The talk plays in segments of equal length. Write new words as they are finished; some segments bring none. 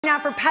Now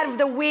for Pet of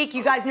the Week,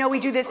 you guys know we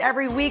do this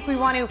every week. We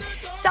want to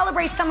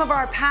celebrate some of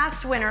our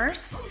past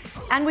winners,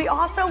 and we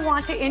also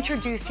want to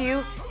introduce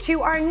you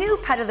to our new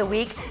Pet of the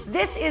Week.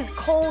 This is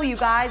Cole, you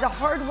guys, a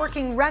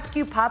hardworking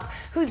rescue pup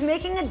who's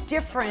making a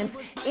difference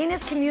in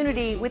his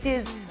community with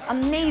his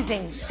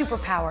amazing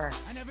superpower.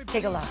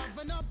 Take a look.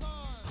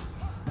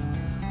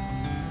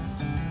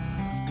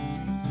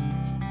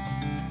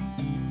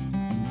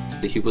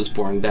 He was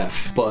born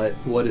deaf, but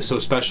what is so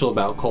special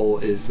about Cole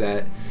is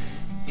that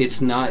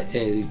it's not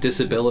a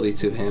disability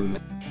to him.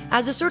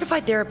 As a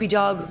certified therapy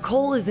dog,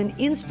 Cole is an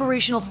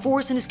inspirational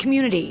force in his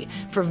community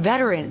for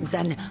veterans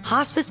and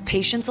hospice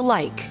patients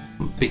alike.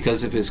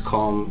 Because of his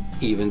calm,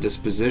 even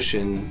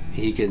disposition,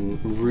 he can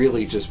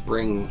really just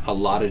bring a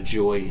lot of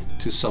joy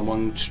to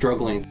someone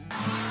struggling.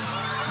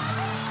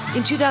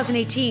 In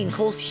 2018,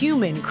 Cole's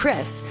human,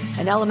 Chris,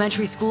 an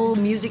elementary school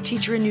music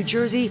teacher in New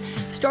Jersey,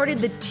 started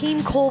the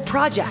Team Cole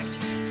project.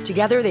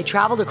 Together, they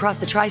traveled across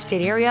the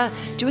tri-state area,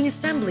 doing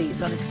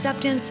assemblies on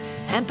acceptance,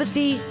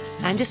 empathy,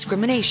 and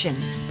discrimination.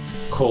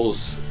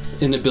 Cole's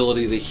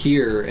inability to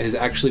hear has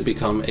actually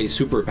become a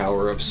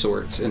superpower of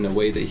sorts in a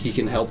way that he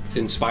can help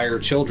inspire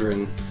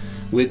children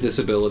with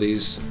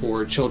disabilities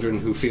or children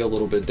who feel a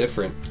little bit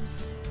different.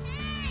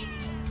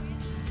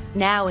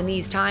 Now, in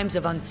these times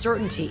of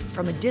uncertainty,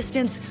 from a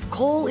distance,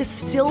 Cole is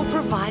still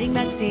providing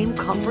that same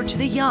comfort to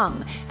the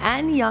young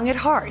and young at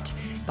heart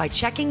by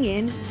checking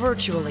in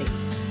virtually.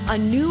 A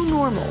new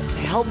normal to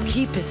help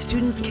keep his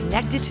students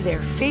connected to their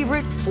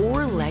favorite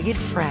four-legged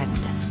friend.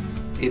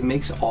 It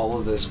makes all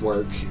of this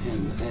work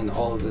and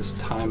all of this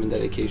time and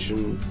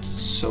dedication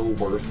so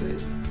worth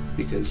it,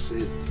 because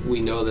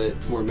we know that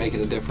we're making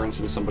a difference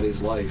in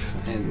somebody's life,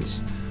 and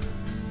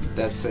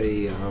that's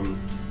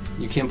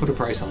you can't put a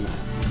price on that.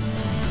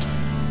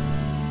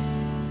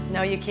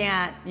 No, you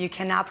can't. You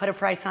cannot put a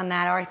price on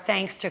that. Our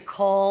thanks to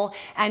Cole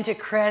and to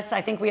Chris. I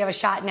think we have a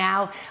shot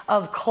now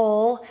of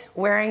Cole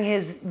wearing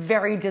his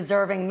very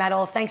deserving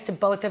medal. Thanks to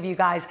both of you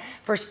guys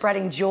for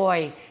spreading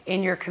joy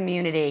in your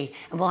community.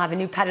 And we'll have a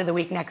new Pet of the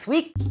Week next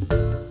week.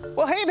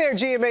 Well, hey there,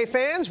 GMA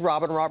fans.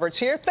 Robin Roberts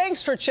here.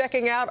 Thanks for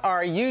checking out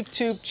our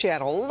YouTube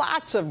channel.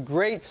 Lots of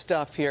great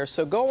stuff here.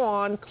 So go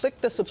on,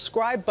 click the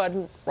subscribe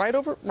button right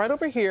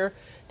over here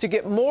to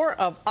get more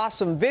of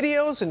awesome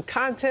videos and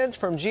content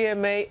from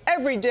GMA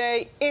every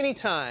day,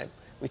 anytime.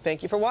 We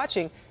thank you for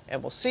watching,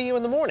 and we'll see you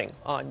in the morning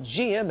on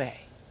GMA.